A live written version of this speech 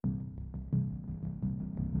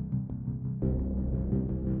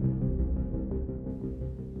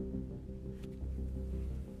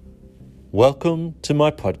Welcome to my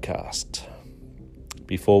podcast.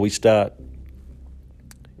 Before we start,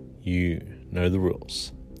 you know the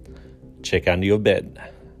rules. Check under your bed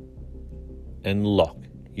and lock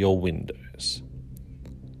your windows.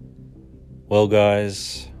 Well,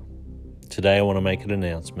 guys, today I want to make an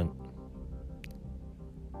announcement.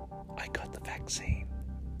 I got the vaccine.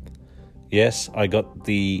 Yes, I got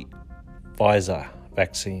the Pfizer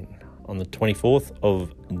vaccine on the 24th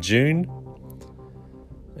of June.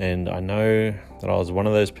 And I know that I was one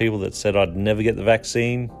of those people that said I'd never get the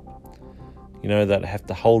vaccine. You know, that have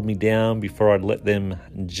to hold me down before I'd let them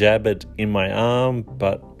jab it in my arm.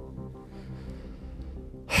 But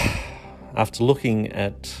after looking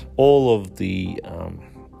at all of the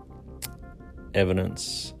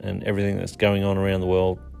evidence and everything that's going on around the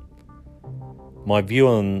world, my view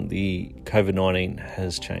on the COVID-19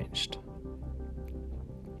 has changed.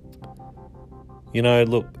 You know,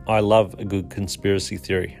 look, I love a good conspiracy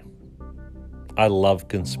theory. I love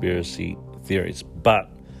conspiracy theories,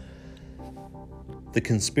 but the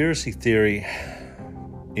conspiracy theory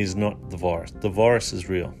is not the virus. The virus is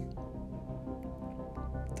real.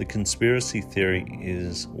 The conspiracy theory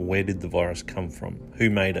is, where did the virus come from? Who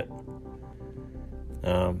made it?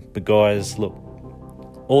 But guys, look,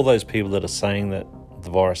 all those people that are saying that the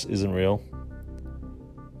virus isn't real,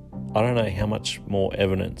 I don't know how much more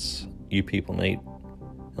evidence you people need.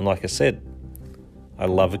 And like I said, I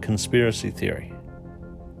love a conspiracy theory,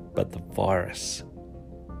 but the virus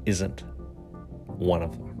isn't one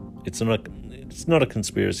of them. It's not a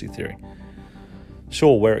conspiracy theory.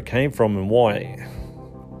 Sure, where it came from and why,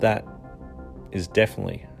 that is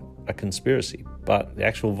definitely a conspiracy, but the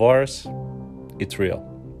actual virus, it's real.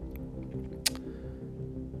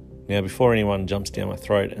 Now, before anyone jumps down my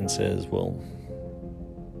throat and says, well,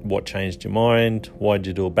 what changed your mind? Why'd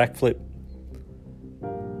you do a backflip?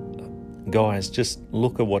 Guys, just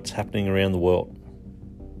look at what's happening around the world.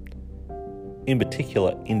 In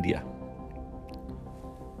particular, India.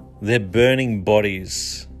 They're burning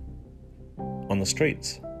bodies on the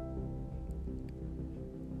streets.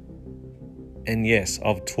 And yes,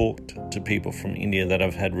 I've talked to people from India that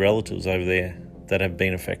have had relatives over there that have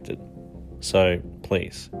been affected. So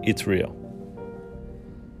please, it's real.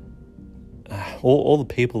 All the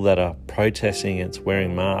people that are protesting against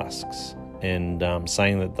wearing masks and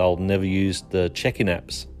saying that they'll never use the check-in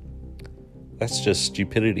apps, that's just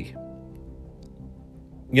stupidity.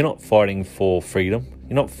 You're not fighting for freedom.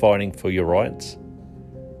 You're not fighting for your rights.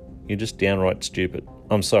 You're just downright stupid.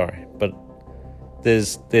 I'm sorry, but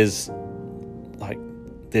there's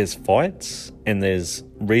fights and there's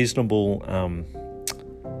reasonable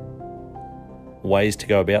ways to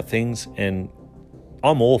go about things, and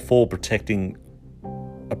I'm all for protecting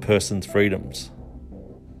a person's freedoms.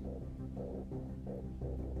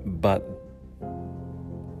 But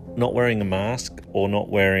not wearing a mask or not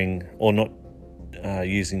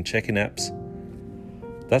using check-in apps,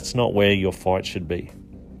 that's not where your fight should be.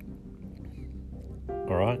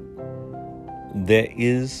 All right? There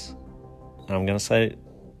is, I'm going to say it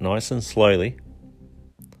nice and slowly,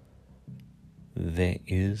 there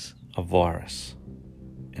is a virus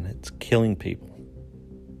and it's killing people.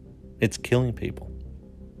 It's killing people.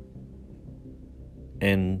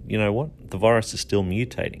 And you know what? The virus is still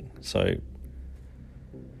mutating. So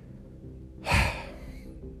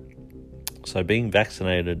being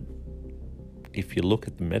vaccinated, if you look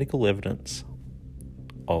at the medical evidence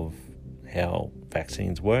of how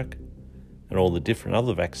vaccines work and all the different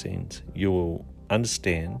other vaccines, you will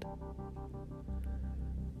understand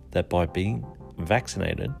that by being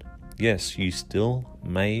vaccinated, yes, you still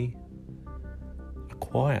may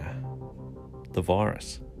acquire the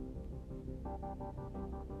virus,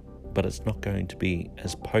 but it's not going to be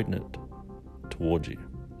as potent towards you.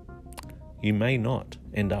 You may not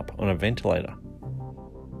end up on a ventilator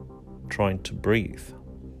trying to breathe.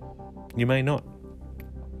 You may not,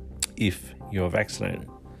 if you're vaccinated.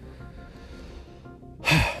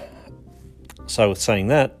 So with saying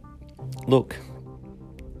that, look,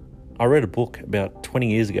 I read a book about 20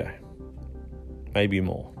 years ago, maybe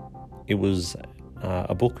more. It was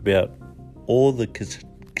a book about all the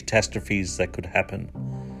catastrophes that could happen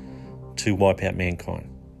to wipe out mankind.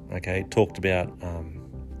 Okay, talked about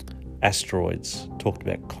asteroids, talked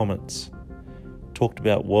about comets, talked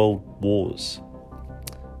about world wars.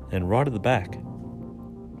 And right at the back,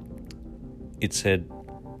 it said,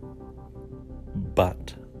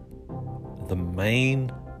 but the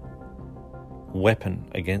main weapon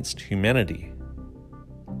against humanity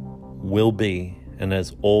will be, and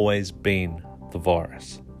has always been, the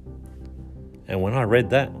virus. And when I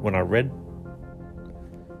read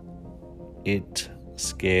it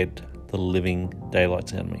scared the living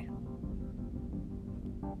daylights out of me.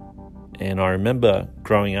 And I remember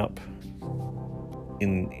growing up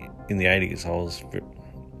in the 80s,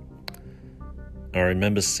 I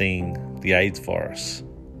remember seeing the AIDS virus.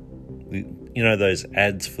 You know those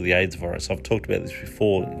ads for the AIDS virus? I've talked about this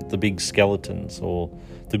before, the big skeletons or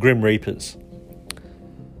the Grim Reapers.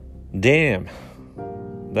 Damn,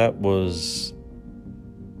 that was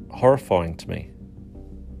horrifying to me.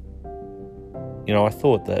 You know, I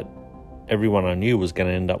thought that everyone I knew was going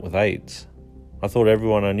to end up with AIDS. I thought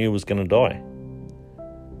everyone I knew was going to die.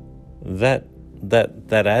 That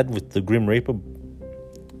ad with the Grim Reaper,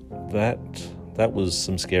 that was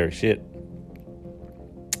some scary shit.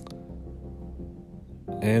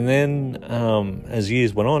 And then, as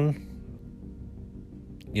years went on,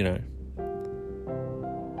 you know,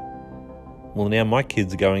 well, now my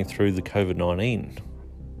kids are going through the COVID-19.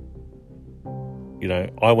 You know,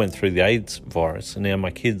 I went through the AIDS virus, and now my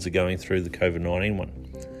kids are going through the COVID-19 one.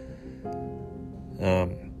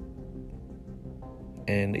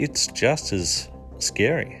 And it's just as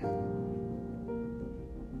scary.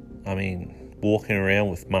 I mean, walking around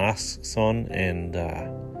with masks on and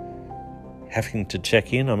having to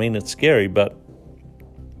check in. I mean, it's scary, but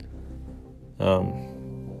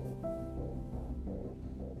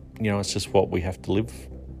you know, it's just what we have to live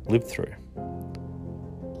through.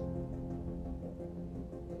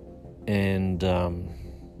 And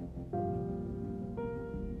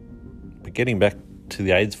but getting back to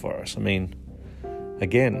the AIDS virus, I mean,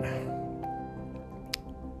 again,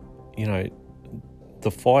 you know,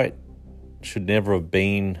 the fight should never have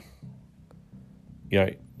been, you know,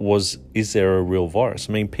 is there a real virus?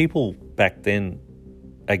 I mean, people back then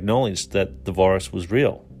acknowledged that the virus was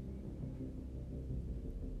real.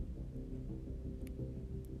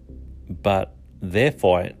 But their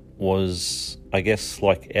fight was, I guess,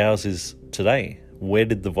 like ours is today. Where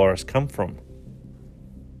did the virus come from?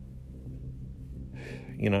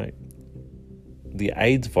 You know, the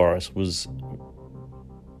AIDS virus was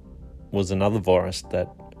another virus that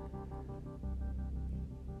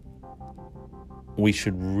we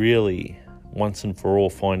should really, once and for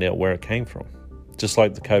all, find out where it came from. Just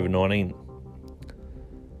like the COVID-19.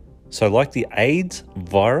 So like the AIDS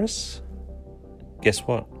virus, guess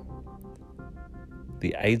what?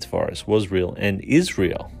 The AIDS virus was real and is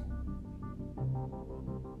real.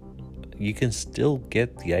 You can still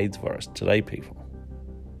get the AIDS virus today, people.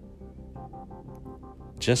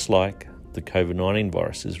 Just like the COVID-19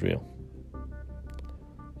 virus is real.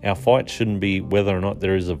 Our fight shouldn't be whether or not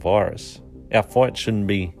there is a virus. Our fight shouldn't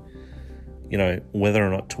be, you know, whether or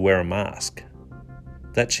not to wear a mask.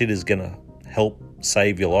 That shit is going to help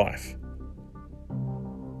save your life.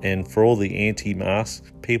 And for all the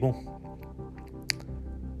anti-mask people,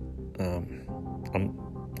 I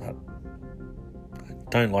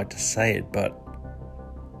don't like to say it, but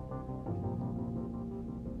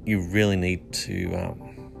you really need to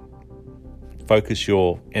focus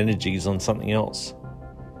your energies on something else.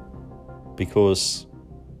 Because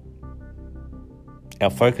our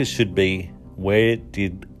focus should be, where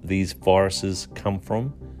did these viruses come from?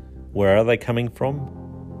 Where are they coming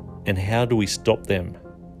from? And how do we stop them?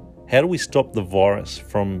 How do we stop the virus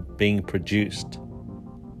from being produced?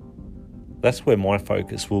 That's where my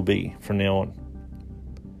focus will be from now on.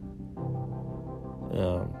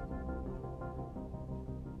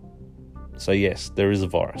 So yes, there is a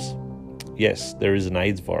virus. Yes, there is an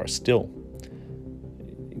AIDS virus still.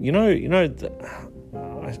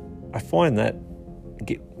 I find that,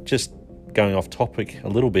 just going off topic a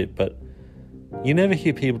little bit, but you never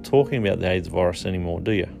hear people talking about the AIDS virus anymore,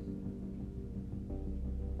 do you?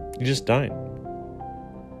 You just don't.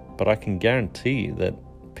 But I can guarantee you that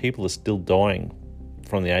people are still dying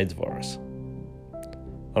from the AIDS virus.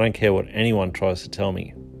 I don't care what anyone tries to tell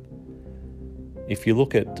me. If you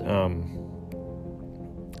look at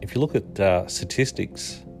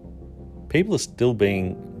statistics, people are still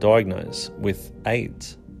being diagnosed with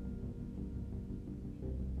AIDS.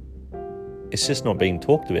 It's just not being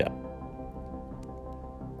talked about.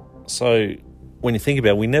 So when you think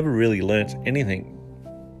about it, we never really learnt anything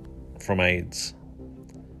from AIDS.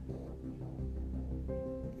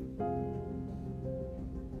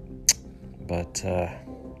 But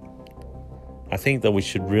I think that we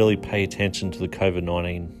should really pay attention to the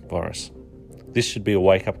COVID-19 virus. This should be a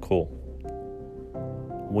wake-up call.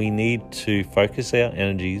 We need to focus our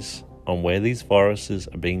energies on where these viruses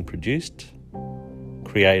are being produced,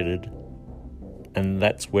 created, and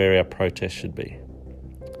that's where our protest should be.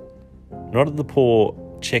 Not at the poor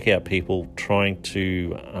checkout people trying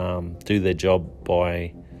to do their job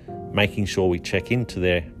by making sure we check into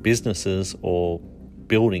their businesses or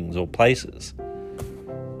buildings or places.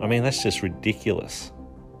 I mean, that's just ridiculous.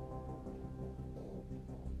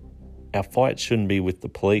 Our fight shouldn't be with the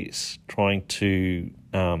police trying to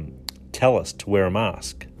tell us to wear a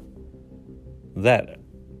mask. That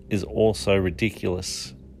is also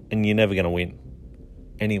ridiculous, and you're never going to win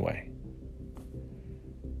anyway.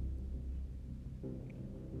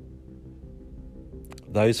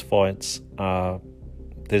 Those fights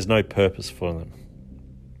there's no purpose for them.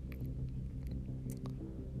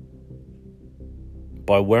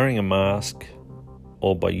 By wearing a mask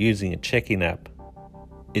or by using a check-in app,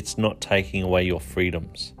 it's not taking away your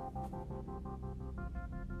freedoms.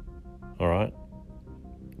 All right?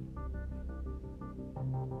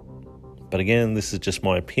 But again, this is just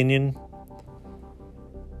my opinion.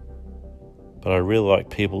 But I really like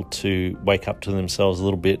people to wake up to themselves a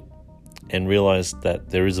little bit and realize that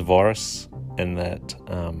there is a virus, and that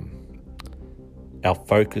our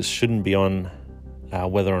focus shouldn't be on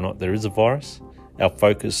whether or not there is a virus. Our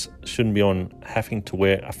focus shouldn't be on having to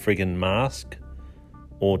wear a friggin' mask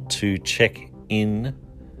or to check in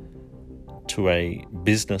to a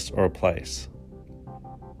business or a place.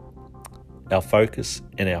 Our focus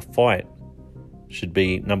and our fight should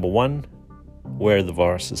be, number one, where the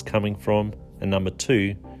virus is coming from, and number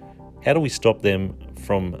two, how do we stop them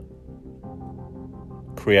from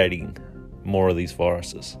creating more of these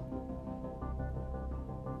viruses?